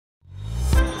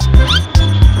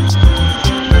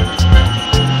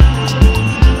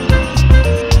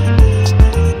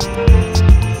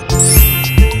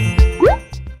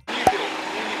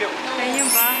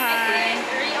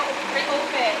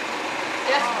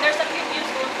There's a previous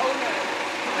owner.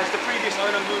 Has the previous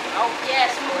owner moved out?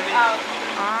 Yes, moved out.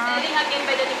 Selling again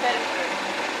by the developer.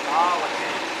 Ah, okay.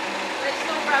 So it's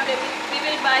no problem. We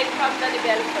will buy from the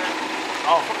developer.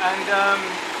 Oh, and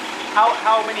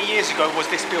how many years ago was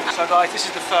this built? So guys, this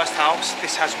is the first house.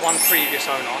 This has one previous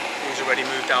owner who's already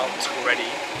moved out already.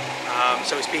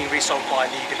 So it's being resold by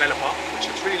the developer, which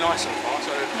looks really nice so far.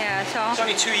 So yeah, so it's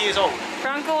only 2 years old.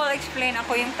 Franco will explain.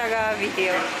 Ako yung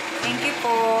taga-video. Thank you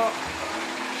po.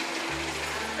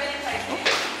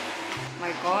 My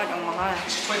God, ang mahal.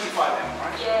 It's 25 then,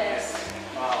 right? Yes.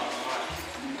 Wow.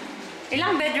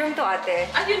 Ilang bedroom to, ate?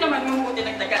 Ayun naman yung buti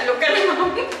nag-Tagalog ka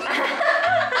naman.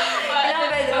 Ilang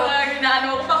bedroom? Mga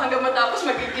ginaano ko pa hanggang matapos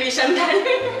mag-Englishan tayo.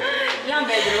 Ilang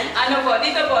bedroom? Ano po,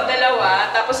 dito po, 2.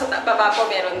 Tapos sa baba po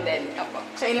meron din. Apo.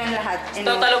 So, ilan lahat?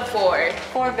 Total of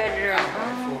 4. 4 bedroom.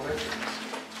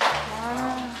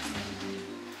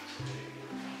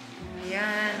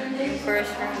 Ayan, yung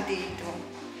first room dito.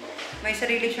 May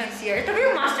sarili siyang CR. Ito ba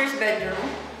yung master's bedroom?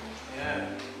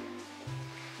 Yeah.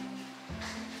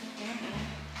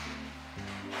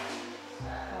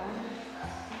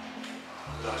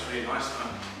 That's really nice,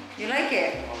 man. You like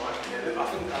it? I like it. I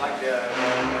think I like the.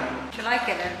 You like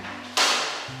it then?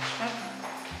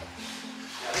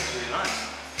 Yeah, it's really nice.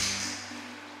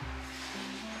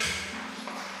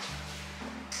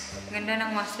 Ganda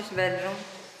ng master's bedroom.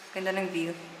 Ganda ng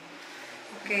view.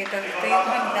 Okay, ito yung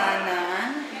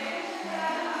hagdanan.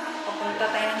 Papunta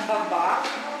tayo ng baba.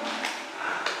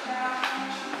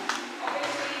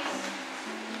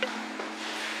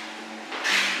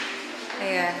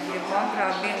 Ayan, di ba?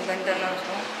 Grabe, ang ganda lang.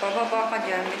 So, pababa ka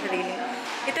dyan, may sarili.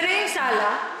 Ito na yung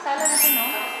sala. Sala na ito, no?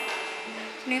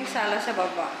 Ito na yung sala sa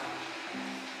baba.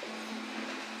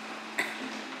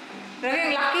 Grabe,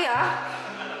 ang laki, ah.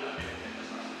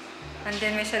 And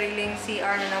then, may sariling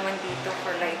CR na naman dito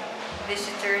for like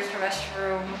visitors,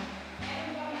 restroom.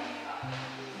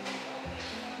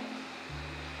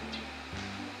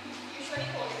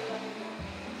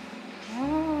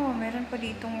 Oh, meron pa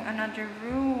ditong another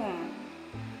room.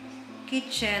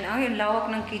 Kitchen. Ah, yung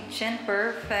lawak ng kitchen.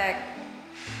 Perfect.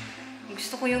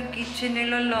 Gusto ko yung kitchen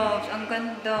nila, loves. Ang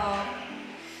ganda.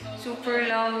 Super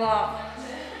lawak.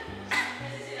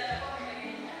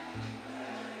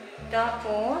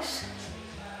 Tapos,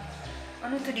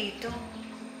 ano to dito?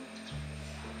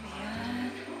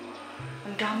 Ayan.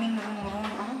 Ang daming room-room,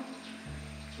 ah.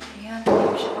 Ayan, pwede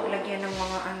mo siya paglagyan ng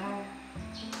mga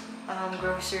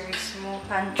groceries mo,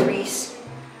 pantries.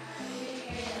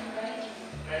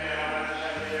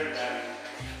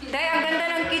 Day, ang ganda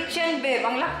ng kitchen, babe.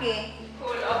 Ang laki.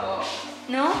 Full ako.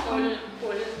 No?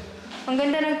 Full. Ang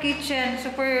ganda ng kitchen.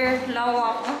 Super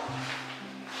lawak, ah.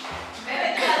 Pero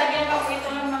talagyan pa po ito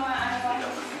ng mga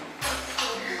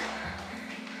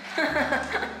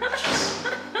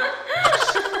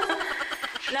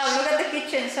Love, look at the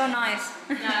kitchen. So nice.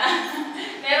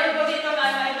 Meron po dito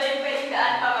ito yung pwedeng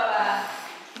daan pababa.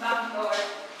 Back door.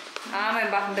 Ah, may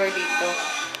back door dito.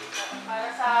 Para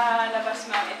sa labas,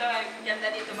 ma'am. Ito, ganda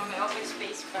dito, ma'am. May open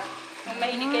space pa. Kung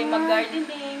mahilig kayo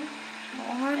mag-gardening.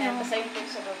 Oo nga, Ayan, no? basta yung po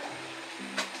sa baba.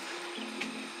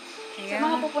 Ayan. Sa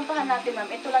mga pupuntahan natin, ma'am,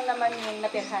 ito lang naman yung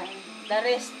natirhan. The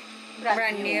rest,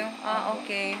 brand new. Ah,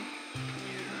 okay.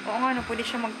 Oo nga, no, pwede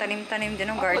siya magtanim-tanim din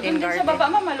ng Doon garden. din sa baba,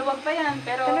 ma'am, maluwag pa yan.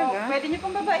 Pero Talaga? pwede nyo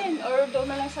pong babain. Or doon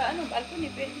na lang sa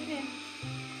balcony, pwede rin.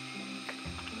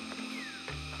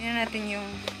 Tingnan natin yung...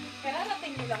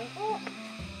 Kararating nyo lang po.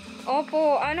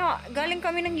 Opo, galing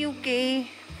kami ng UK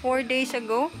 4 days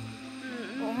ago.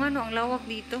 Oo nga, no, ang lawak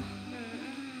dito.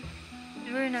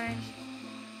 Very nice.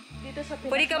 Dito sa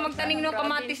Pinas, Pwede ka magtanim ng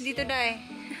kamatis dito, Day.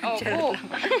 Opo.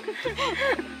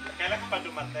 Kailan ka pa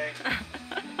dumating?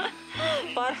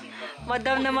 Para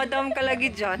madam na madam ka lagi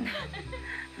dyan.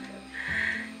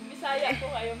 Bisaya po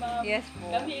kayo, ma'am. Yes po.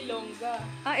 Kami Ilongga.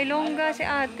 Ah, Ilongga si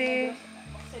ate.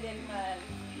 Occidental.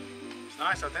 It's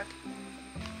nice, isn't it?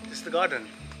 This is the garden.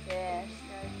 Yes.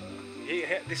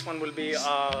 This one will be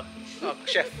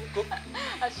chef, cook.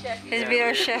 A chef. He'll be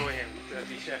our chef. He'll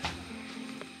be chef.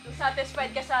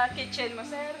 Satisfied ka sa kitchen mo,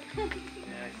 sir?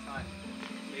 Yeah, it's nice.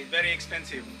 It's very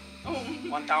expensive.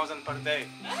 1,000 per day.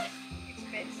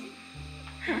 Expensive.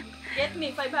 Get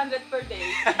me 500 per day.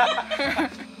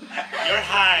 You're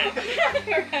high.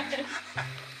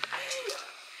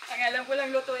 Ang alam ko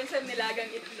lang lutuin sa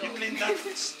nilagang itlog.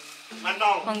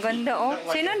 Manong. Ang ganda, oh.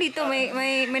 Sino dito?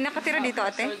 May nakatira dito,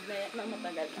 ate? Sold na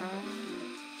matagal.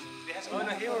 They has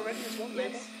owner here already as well,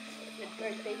 maybe. With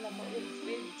curtain na po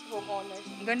with homeowners.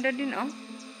 Ang ganda din, oh.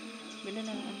 Ganda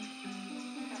na naman.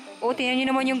 Oh, tingnan nyo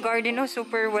naman yung garden, oh.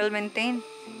 Super well maintained.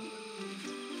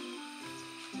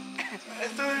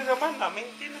 Ito naman,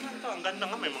 maintain naman. Ito, ang ganda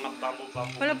nga. May mga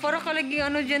bamboo-bamboo. Wala, para kalaging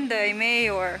ano dyan, day,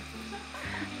 mayor.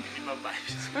 Hindi ba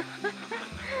vibes?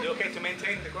 You okay to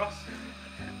maintain the grass?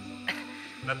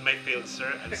 Not my field,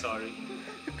 sir. I'm sorry.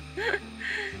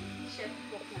 Chef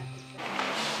cook natin.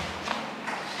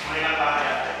 May bahay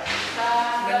ate.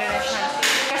 Ganda na siya.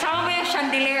 Kasama mo yung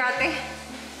chandelier, ate?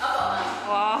 Opo, ma'am.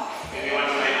 Wow. Iniwan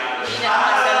mo na yung ate.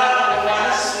 Pinakamasal lang ko ng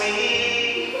Pass me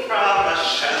from a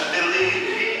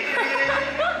chandelier.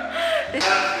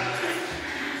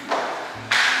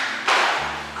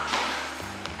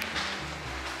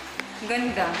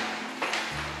 Ganda.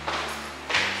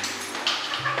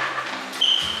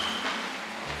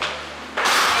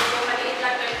 Medyo maliit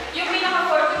lang to. Yung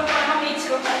pinaka-fourth room, parang maid's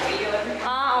room na po yun.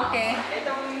 Ah, okay.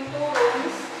 Itong 2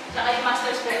 rooms, tsaka yung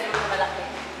master's bedroom na malaki.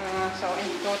 So,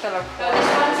 in total of So this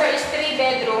one, sir, is 3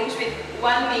 bedrooms with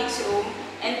 1 maid's room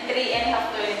and 3.5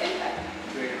 toilet and bath.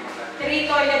 3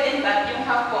 toilet and bath, yung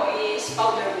half po is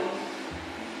powder room.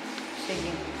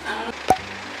 Sige.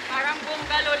 Parang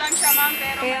bungalow lang siya, ma'am,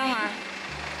 pero Kaya nga.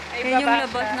 may Yan yung baba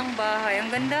labas siya. ng bahay. Ang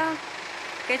ganda.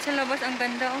 Kahit sa labas, ang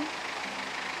ganda, oh.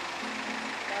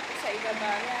 Tapos sa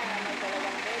ibaba niya, may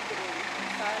 2 bedroom,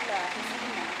 sala,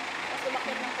 kusina. Tapos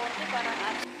umakit ng konti, parang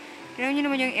Tignan nyo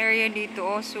naman yung area dito,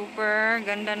 oh. Super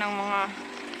ganda ng mga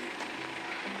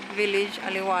village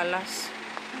aliwalas.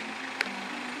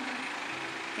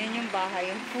 Yan yung bahay.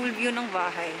 Yung full view ng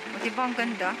bahay. O, diba ang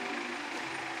ganda?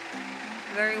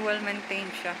 Very well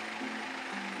maintained siya.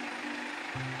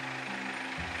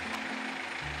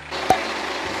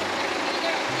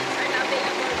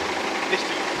 This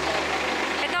two.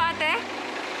 Ito, ate?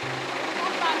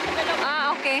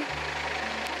 Ah, okay.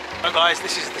 So guys,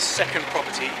 this is the second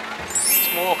property. It's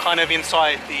more kind of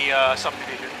inside the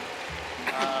subdivision.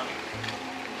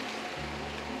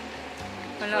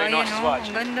 Wala, Very ayan, nice as oh. well,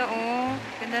 Ang ganda, oh.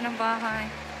 Ganda ng bahay.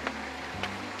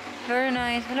 Very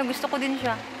nice. Hala, gusto ko din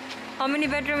siya. How many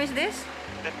bedroom is this?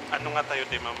 Ano nga tayo,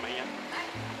 di mamaya?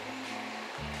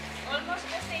 Almost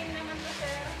the same naman to,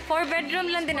 sir. 4 bedroom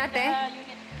lang din, ate?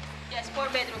 Unit. Yes, 4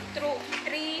 bedroom.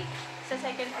 3 sa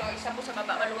second floor, isa po sa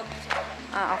baba, maluwag po sa baba.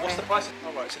 Ah, okay. What's the price?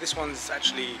 Oh, right, so this one's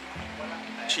actually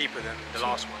cheaper than the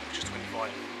last one, which is 25.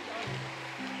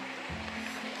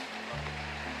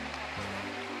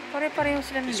 Pare-pareho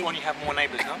sila This nila. one you have more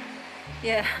neighbours, no?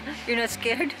 Yeah. You're not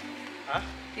scared? Huh?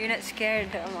 You're not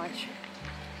scared that much.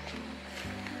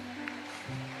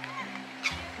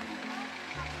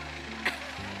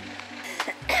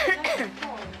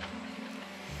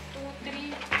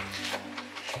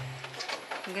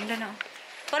 Ang ganda na.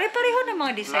 Pare-pareho na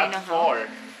mga design ng house.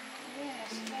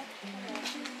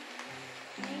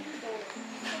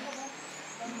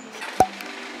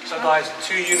 So guys,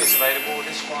 2 units available,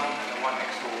 this one and the one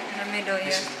next door. In the middle,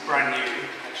 This yeah. is brand new,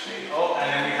 actually. Oh,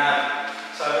 and then we have,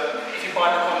 so if you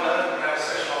buy the condo, we have a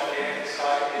special offer here. This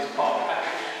guy is part of the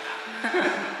package.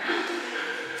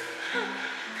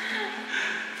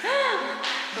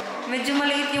 Medyo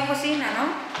maliit yung kusina,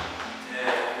 no?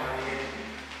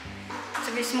 It's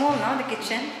a bit small, no? The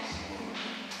kitchen. I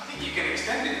think you can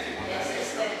extend it if you want.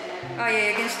 Oh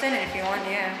yeah, you can extend it if you want,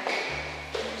 yeah.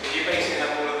 So you basically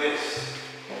have all of this.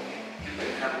 You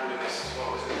can have all of this as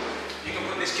well, isn't it? You can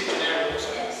put this kitchen area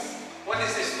also. What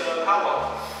is this, the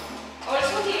power?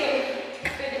 Also here,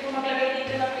 pwede po maglagay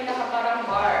dito ng pinaka-parang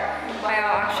bar.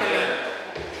 Well, actually,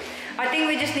 I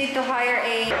think we just need to hire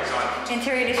a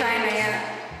interior designer, yeah.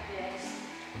 Yes.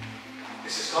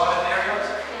 This is garden area. Yes,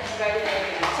 garden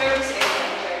area. Service area and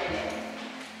garden area.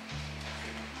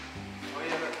 Oh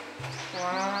yeah.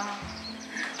 Wow.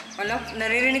 Wala,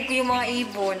 naririnig ko yung mga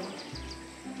ibon.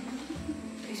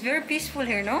 It's very peaceful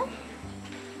here, no?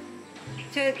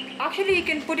 So, actually, you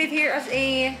can put it here as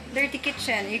a dirty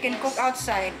kitchen. You can cook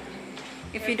outside.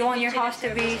 If you don't want your house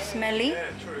to be smelly.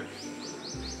 Yeah, true.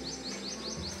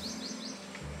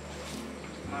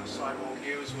 Nice sidewalk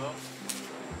here as well.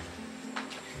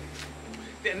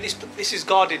 And this is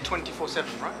guarded 24/7,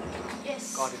 right?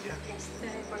 Yes. Guarded, yeah. Yes,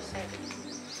 24/7.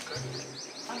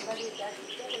 Ang balita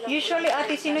dito. Usually,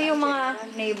 ate, sino yung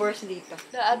mga neighbors dito?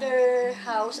 The other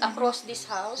house, across this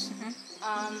house,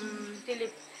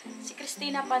 si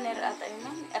Christina Paner ata yun,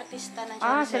 no? Artista ng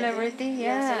Ah, Channel 7. celebrity,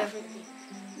 yeah. Celebrity.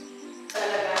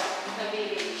 Talaga, sa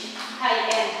village.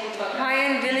 High-end, kumbaga.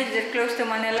 High-end village that close to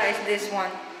Manila is this one.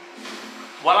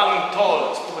 Walang tall,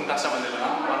 pupunta sa Manila.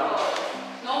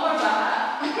 No more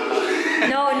baha.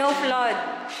 No flood,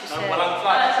 she No, said. walang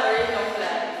flood. Sorry, no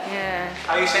flood. Yeah.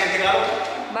 How you say in Tagalog?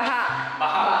 Baha.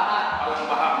 Baha. Walang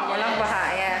baha. Walang baha,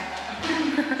 yeah.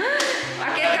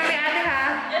 Akit kami, ate, ha?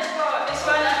 Yes po, this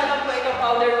one, ano lang po ito,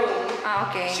 powder room. Ah,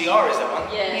 okay. CR is that one?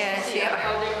 Yes, Yes, yeah, yeah.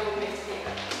 powder room is here.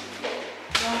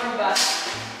 No more baha.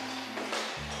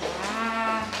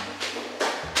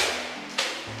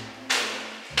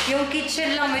 Yung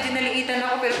kitchen lang, medyo naliitan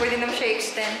ako pero pwede naman siya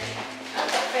extend.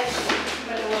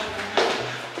 Maluwag.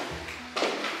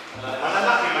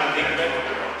 Malalaki man, big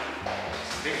bedroom.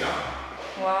 Big, no?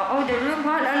 Wow. Oh, the room,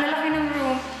 ha? Ang lalaki ng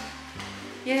room.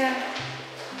 Yeah.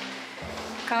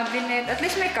 Cabinet. At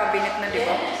least may cabinet na, di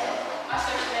ba? Yes.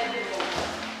 Master's bedroom.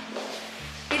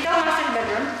 Ito ang master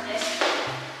bedroom? Yes.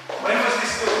 When was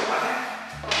this built?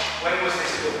 When was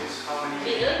this built? How many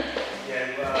years? Build. Yeah,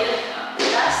 Build.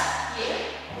 Last year.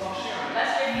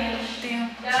 Last year finished. Ito yung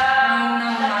The room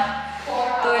ng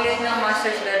toilet ng house.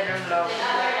 master's bedroom love. Then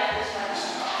other than this one.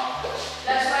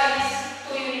 That's why it's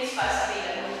 2 units fast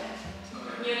available.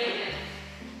 New unit.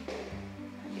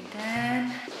 Then,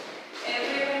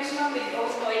 Every room is with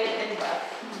both toilet and bath.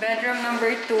 bedroom number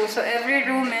 2. So, every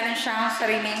room meron siyang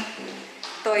sariling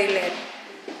toilet.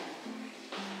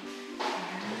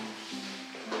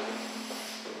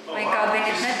 May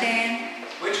cabinet na din.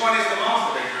 Which one is the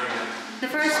master bedroom then? The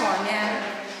first one, yeah.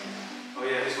 Oh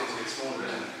yeah, this one's a bit smaller,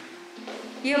 isn't it?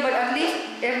 Yeah, but at least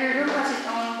every room has its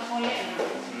own toilet.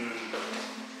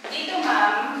 Dito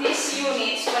ma'am, these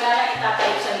units, wala lang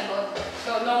itatayo sa likod.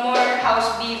 So no more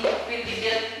house will be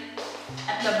built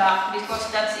at the back because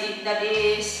that's it. That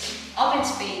is open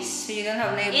space. So, you don't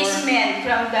have neighbor. Is meant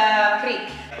from the creek.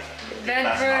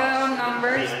 Bedroom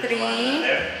number 3.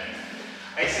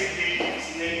 I see the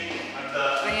snake at the...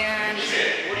 Ayan,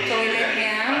 toilet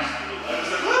niya.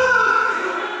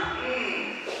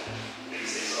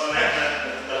 It's on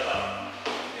the top.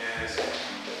 Yes.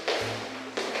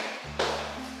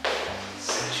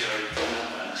 Security.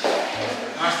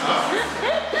 Nice, no?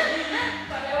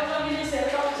 Pareho kami ni Sir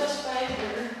Rob sa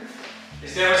spider.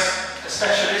 Is there a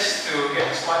specialist to get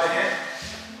the spider head?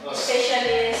 Or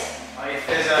Specialist. if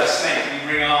there's a snake, you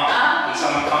bring it on and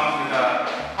someone comes with a...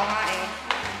 Oo nga eh.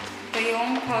 Ito yung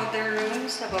powder room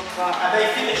sa baba. Are they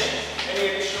finished?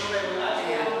 Any additional they will add?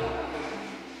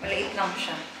 Maliit lang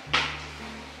siya.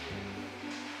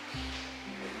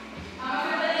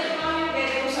 Maganda dito ma'am yung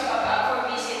bedroom sa baba for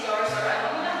visitors or ano.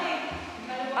 Malaki.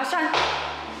 Asan?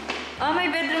 Ah,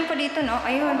 may bedroom pa dito, no?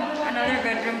 Ayun, another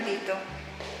bedroom dito.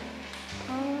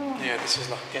 Oh. Yeah, this is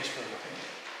like a guest room.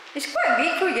 It's quite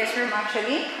big for guest room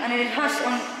actually. And it has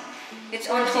its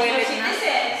own toilet na.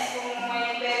 Citizens, kung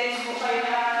may parents po kayo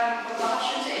na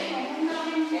magbakasyon sa inyo, malaki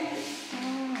yung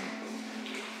bedroom.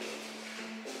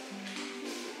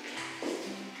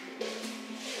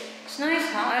 It's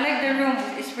nice, huh? I like the room.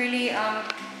 It's really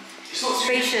It's not too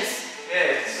spacious.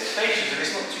 Yeah, it's spacious, but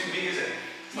it's not too big, is it?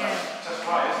 It's like, Yeah. just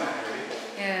right, isn't it, really?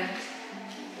 Yeah.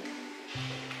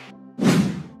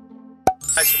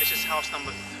 So this is house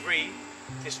number 3.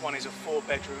 This one is a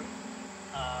 4-bedroom.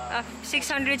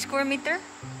 600 square meter?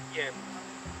 Yeah.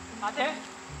 Ate,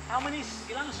 how many?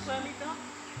 Ilang square meter?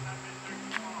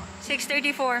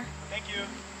 634. Thank you.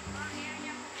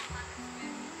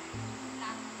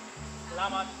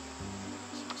 Salamat.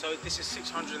 So this is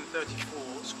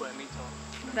 634 square meter.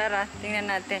 Tara, tingnan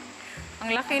natin.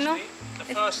 Ang laki, no? Actually, the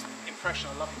first impression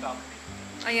I love about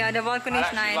it, Oh yeah, the balcony I is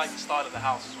actually like nice. the style of the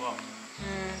house as well.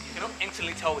 You can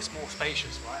instantly tell it's more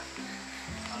spacious, right?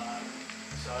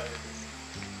 So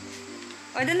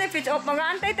I don't know if it's open.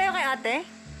 Mag-aantay tayo kay ate.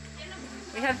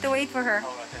 We have to wait for her.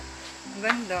 oh, right there. Ang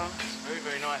ganda. It's very,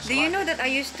 very nice. Do you know that I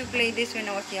used to play this when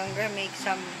I was younger? Make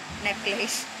some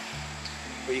necklace.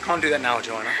 But you can't do that now,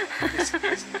 Joanna.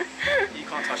 You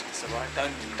can't touch this, alright?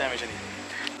 Don't damage anything.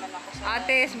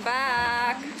 Ate is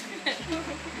back.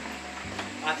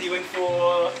 Ate went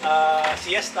for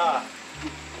siesta.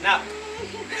 Nap.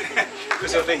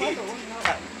 Because of the heat.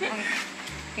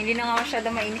 Hindi na nga masyado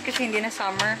mainit kasi hindi na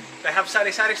summer. They have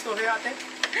sari-sari store here, Ate?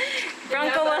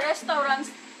 Franco will, Restaurants.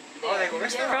 Oh, they got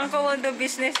restaurant? Franco will do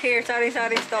business here,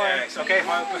 sari-sari store. Yeah, it's okay if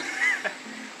I open.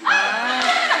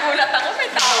 Nagulat ako, may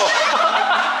tao.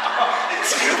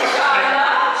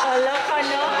 Hala ka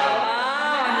no?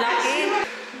 Wow, ang laki.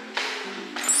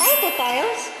 Ay, ito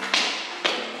tiles?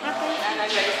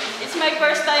 It's my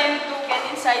first time to get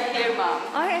inside here, ma'am.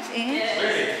 Oh, yes, Yes.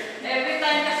 Every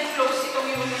time kasi close itong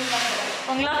unit na to.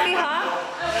 Ang laki ha?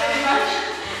 Very much.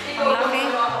 Ang laki.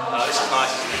 Oh, this is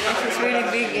nice, isn't it? It's really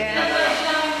big, yeah.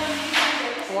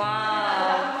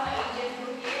 Wow.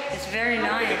 It's very The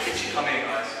nice. kitchen, come here,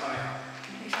 guys. Come here.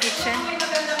 This kitchen. May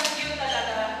magandang view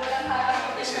talaga. Walang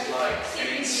harap. This is like an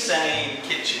insane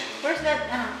kitchen. Where's that?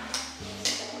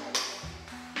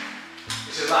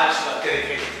 This is actually like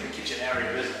dedicated to the kitchen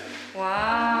area, isn't it?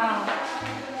 Wow.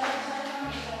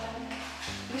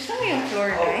 Gusto mo yung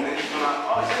floor, Oh, guy? then you can like,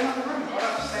 oh, is there another room? Oh,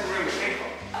 that's the same room as came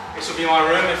from. This will be my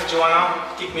room. If Joanna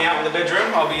kick me out of the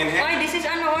bedroom, I'll be in here. Oy, this is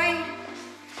ano, oy?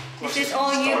 This is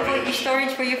all you put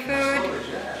storage for your food. Storage,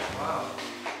 yeah. Wow.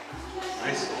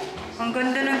 Nice. Ang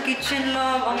ganda ng kitchen,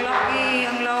 love. Ang laki,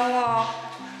 ang lawak.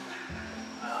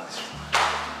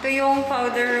 Ito yung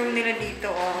powder room nila dito,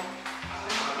 oh.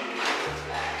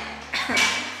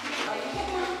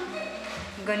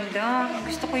 Ganda.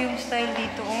 Gusto ko yung style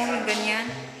dito, oh. Yung ganyan.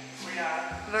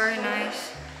 Very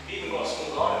nice.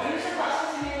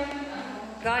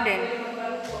 Garden. You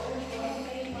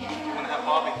want to have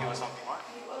barbecue or something, right?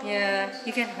 Yeah.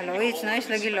 You can, hello, it's nice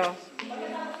lagi, lo. I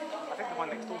think the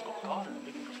one next door's got a garden.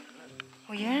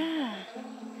 Oh, yeah.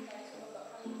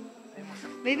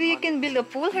 Maybe you can build a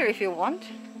pool here if you want.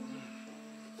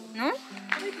 No?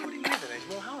 They already made it. There's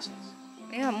more houses.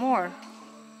 Yeah, more.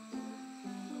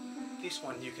 This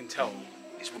one you can tell.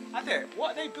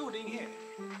 What are they building here?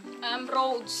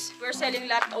 Roads. We're selling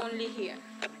lot only here.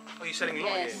 Oh, you're selling a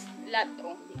lot Yes, here? lot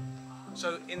only.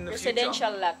 So in the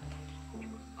Residential lot.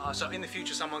 future, so in the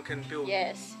future someone can build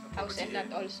Yes, a house property and lot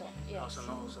here? also. Yes. House and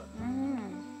lot also.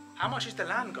 Mm. How much is the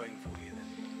land going for here then?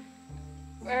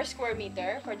 Per square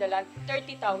meter for the land,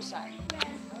 30,000.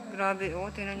 Grabe,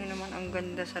 oh. Tingnan nyo naman ang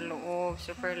ganda sa loob.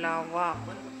 Super lawak.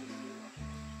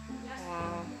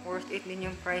 Wow. Worth it din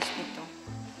yung price nito.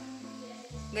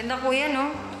 Ganda kuya, no?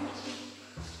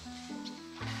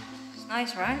 It's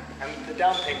nice, right? And the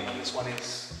down payment on this one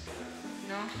is...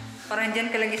 No? Parang dyan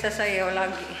ka lagi sasayaw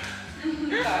lagi.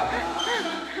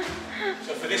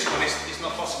 So for this one, it's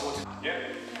not possible to...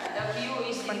 Yeah. The view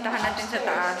is Puntahan natin sa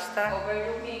taas, ta.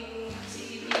 overlooking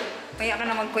city view. Kaya ka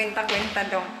na magkwenta-kwenta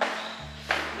daw.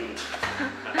 It's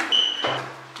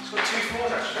got 2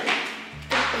 floors actually.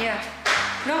 Yeah.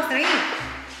 No, 3.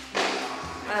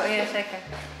 Oh, yeah, second.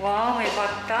 Wow, may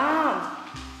bathtub.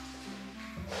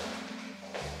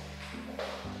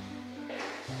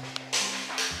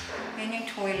 Yan yung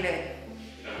toilet.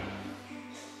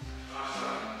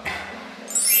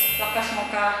 Lakas mo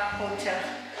ka hotel.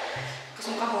 Lakas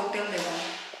mo ka hotel, di ba?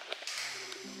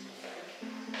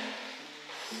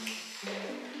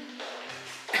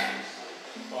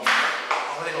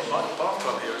 Oh, they got a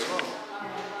bathtub here as well.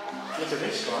 Look at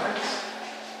this, guys.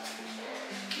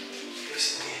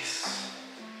 This is...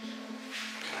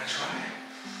 Can I try it?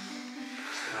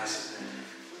 It's nice, isn't it?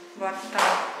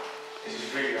 Bathtub. This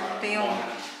is really Ito yung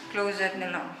closet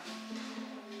nila.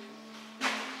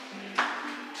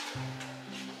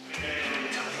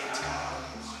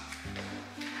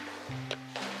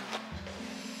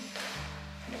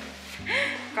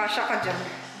 Kasha ka dyan.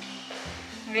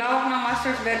 Ang lawak ng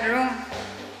master's bedroom.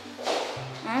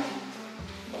 Huh?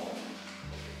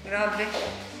 Grabe. I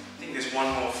think there's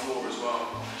one more floor as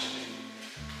well, actually.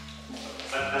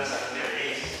 That's like there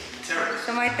is. Terrace.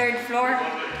 So my 3rd floor.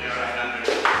 Yeah, right under.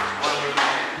 One room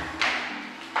here.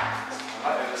 I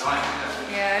like the design,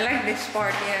 yeah. Yeah, I like this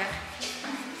part, yeah.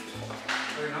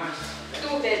 Very nice.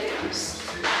 2 bedrooms.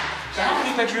 So how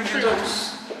many bedrooms are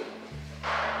those?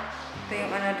 Ito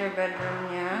yung another bedroom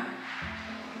niya.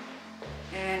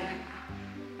 And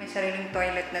may sariling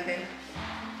toilet na din.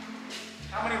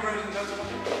 How many rooms in total?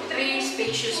 3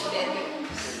 spacious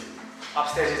bedrooms.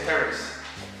 Upstairs is terrace.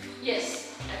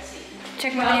 Yes, that's it.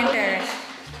 Check mo na yung terrace.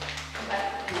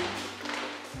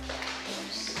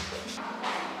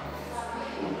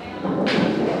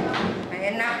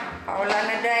 Ayan na, paulan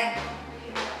na day.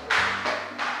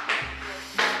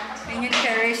 Ayan yung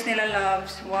terrace nila,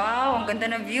 loves. Wow, ang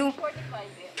ganda ng view. 45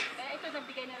 eh. Kaya ito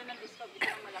nagbigay na rin ng discount dito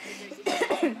ng malaki.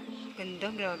 Ganda,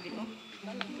 grabe, oh.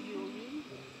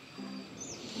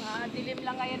 Dilim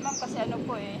lang ngayon ma'am kasi ano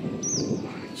po eh.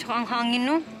 Tsaka ang hangin,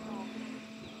 no?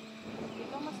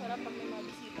 Dito masarap pag may mga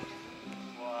bisita.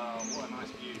 Wow, what a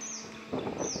nice view.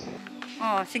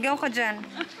 Oh, sigaw ka dyan.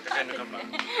 Depende ka ba?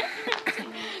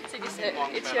 Sige sir,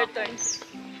 it's your turn.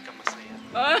 Hindi ka masaya.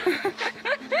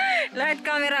 Light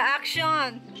camera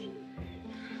action!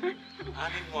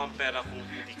 Anin mo ang pera kung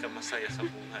hindi ka masaya sa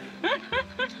buhay?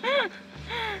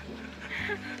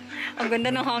 Ang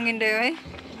ganda ng hangin dayo, eh.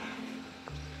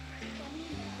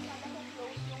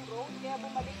 Yung road, kaya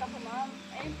bumalik ako ma'am.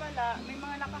 Ayun pala, may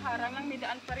mga nakaharang lang, may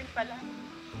daan pa rin pala.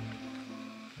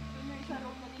 Yun yung isa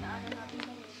road na dinaanan natin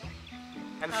kanina.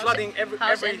 And flooding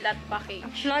House and lot packing.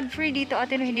 Flood free dito,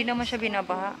 ate, no? Hindi naman siya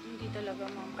binabaha. Hindi talaga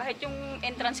ma'am. Kahit yung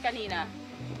entrance kanina,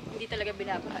 hindi talaga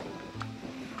binabaha.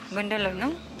 Ganda lang,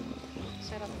 no?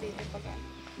 Sarap dito pag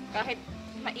kahit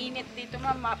mainit dito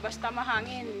ma'am, basta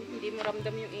mahangin, hindi mo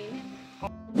ramdam yung init.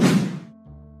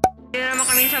 Dito naman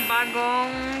kami sa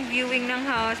bagong viewing ng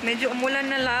house. Medyo umulan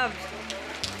na, love.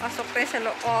 Pasok tayo sa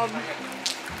loob.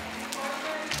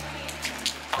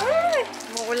 Ay!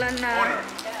 Umuulan na.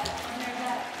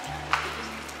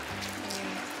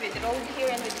 With road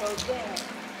here and with road there.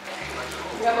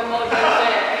 We have a motor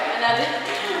there. Another.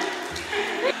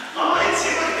 Oh, it's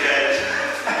even good.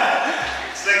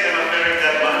 It's like I'm a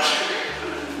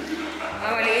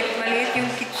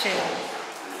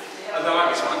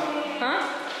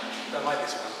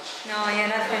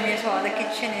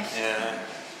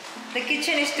The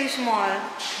kitchen is too small. 50%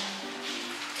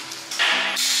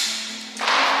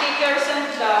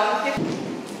 down.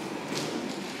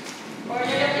 Or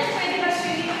nilagyan, pwede na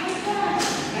swimming pool ka.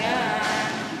 Ayan.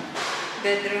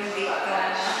 Bedroom dito.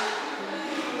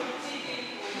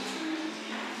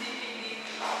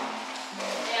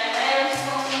 Ayan, mayroon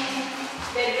itong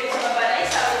bedroom sa baba na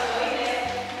isa o toilet.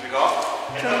 We got?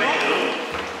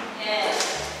 Yes.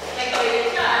 May toilet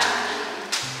ka.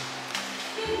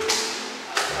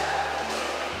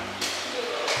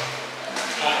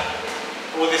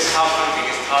 All this house hunting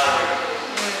is tiring.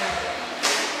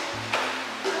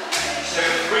 So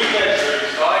 3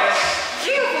 bedrooms, guys.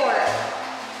 3 or 4?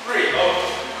 3. Oh,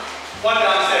 1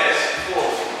 downstairs. 4.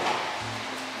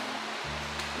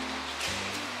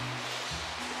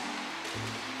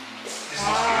 This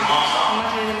must be the master.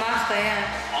 Must be the master,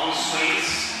 yeah. En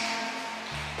suites.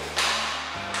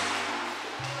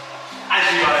 As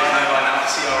you guys know by now, the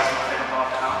CR is my favourite part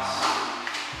of the house.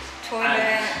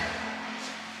 Toilet.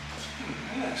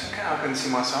 Yeah, it's okay. I can see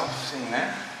myself sitting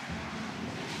there.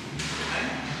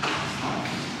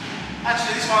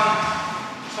 Actually, this one,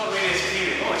 it's not really as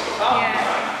clean. Oh, it's got balcony,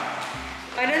 Yeah. right?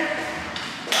 I don't...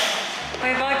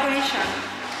 May balcony siya.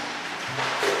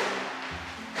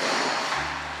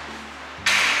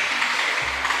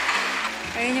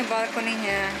 Ayun yung balcony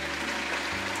niya.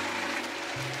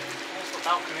 It's got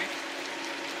balcony.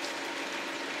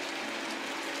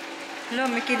 Hello,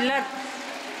 may kidlat.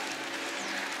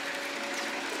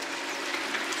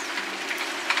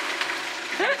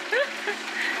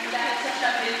 Ang lahat sa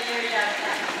chandelier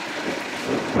yata.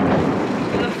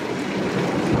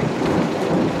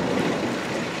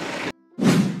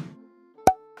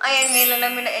 Ayan, ngayon lang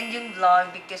namin na-end yung vlog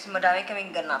because madami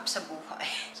kaming ganap sa buhay.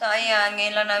 So, ayan,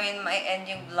 ngayon lang namin ma-end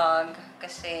yung vlog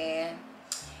kasi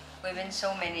we've been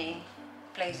so many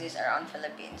places around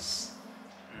Philippines.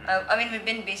 I mean, we've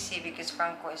been busy because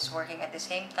Franco is working at the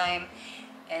same time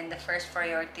and the first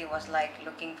priority was like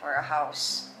looking for a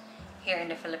house here in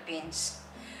the Philippines.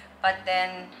 But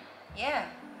then,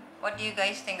 yeah, what do you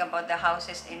guys think about the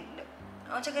houses in...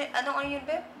 Ano yun,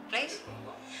 babe? Place?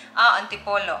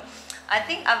 Antipolo. I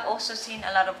think I've also seen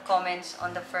a lot of comments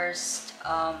on the first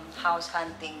house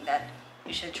hunting that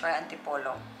you should try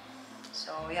Antipolo.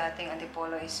 So yeah, I think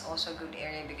Antipolo is also a good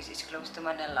area because it's close to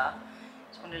Manila.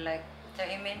 It's only like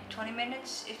 20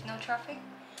 minutes if no traffic.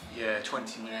 Yeah,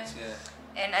 20 minutes, yeah.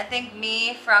 And I think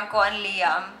me, Franco, and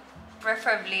Liam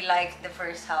preferably like the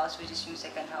first house, which is yung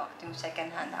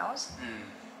second-hand house.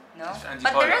 No, Antipolo-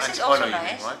 but the rest is also Antipolo you mean,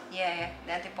 nice. right? Yeah,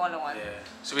 the Antipolo one. Yeah.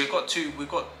 So we've got two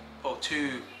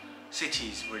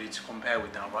cities really to compare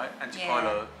with now, right?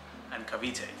 Antipolo and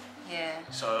Cavite. Yeah.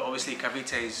 So obviously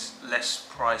Cavite is less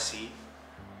pricey,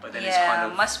 but then it's kind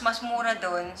of mas mura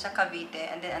doon sa Cavite,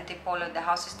 and then Antipolo, the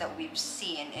houses that we've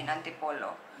seen in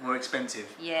Antipolo. more expensive.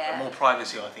 Yeah. But more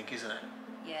privacy, I think, isn't it?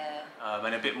 Yeah.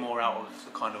 And a bit more out of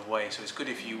the kind of way. So it's good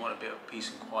if you want a bit of peace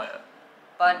and quiet.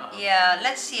 But yeah,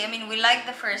 let's see. I mean, we like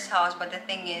the first house, but the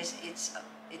thing is,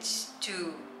 it's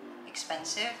too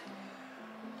expensive.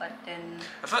 But then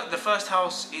The first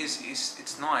house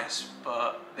it's nice,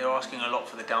 but they're asking a lot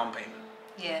for the down payment.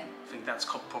 yeah, I think that's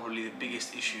probably the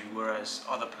biggest issue. Whereas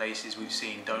other places we've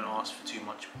seen don't ask for too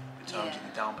much in terms of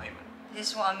the down payment.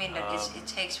 this is what I mean. That it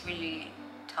takes really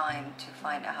time to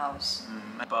find a house.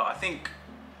 But I think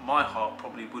my heart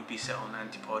probably would be set on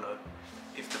Antipolo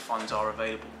if the funds are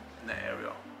available in that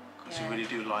area, because Yeah. we really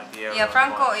do like the area. Yeah, as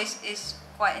Franco well. is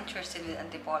quite interested with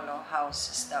Antipolo house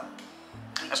stuff.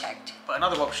 We checked. But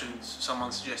another option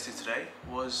someone suggested today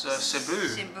was Cebu.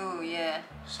 Cebu, yeah.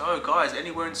 So guys,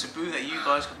 anywhere in Cebu that you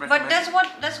guys could recommend?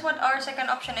 But that's what our second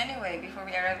option anyway before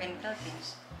we arrive in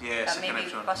Philippines. Yeah, That second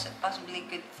maybe option. possibly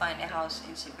could find a house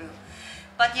in Cebu.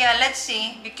 But yeah, let's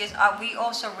see, because we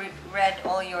also read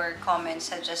all your comments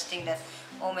suggesting that,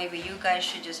 oh, maybe you guys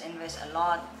should just invest a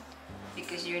lot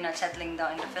because you're not settling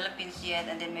down in the Philippines yet,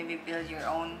 and then maybe build your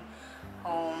own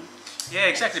home. Yeah,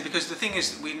 exactly. Because the thing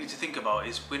is, we need to think about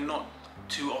is we're not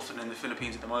too often in the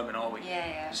Philippines at the moment, are we? Yeah,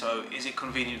 yeah. So is it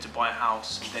convenient to buy a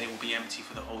house and then it will be empty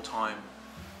for the whole time?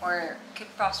 Or could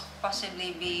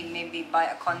possibly be maybe buy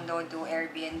a condo, do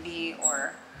Airbnb,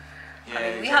 or Yeah, I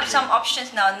mean, we have exactly. some options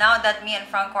now. Now that me and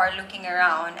Franco are looking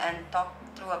around and talk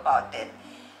through about it,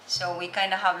 so we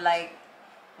kind of have like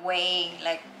weighing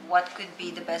like what could be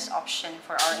the best option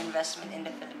for our investment in the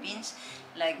Philippines.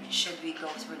 Like, should we go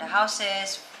through the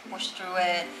houses, push through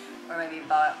it, or maybe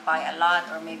buy a lot,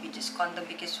 or maybe just condo?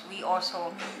 Because we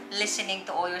also listening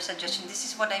to all your suggestions. This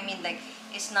is what I mean. Like,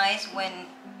 it's nice when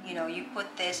you put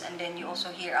this and then you also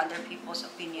hear other people's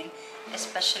opinion,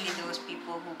 especially those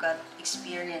people who got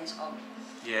experience of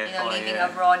living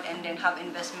abroad and then have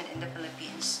investment in the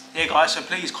Philippines. Yeah, guys. So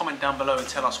please comment down below and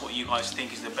tell us what you guys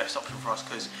think is the best option for us,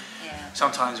 because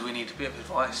sometimes we need a bit of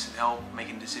advice and help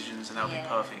making decisions, and that'll be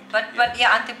perfect. But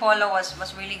yeah, Antipolo was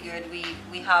really good.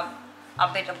 We have a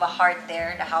bit of a heart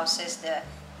there. The houses, the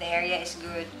area is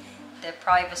good. The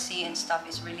privacy and stuff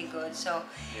is really good. So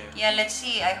yeah, let's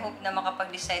see. I hope na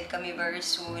makapag-decide kami very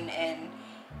soon and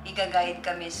i-guide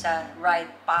kami sa right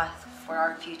path for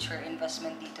our future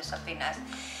investment dito sa Pinas.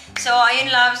 So ayun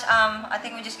loves, I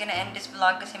think we're just gonna end this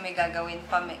vlog kasi may gagawin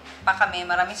pa kami.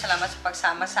 Maraming salamat sa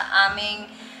pagsama sa aming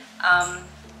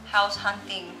house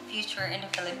hunting future in the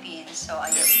Philippines. So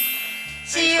ayun.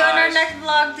 See you on our next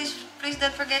vlog. Please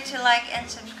don't forget to like and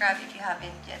subscribe if you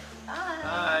haven't yet. Bye.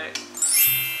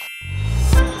 Bye.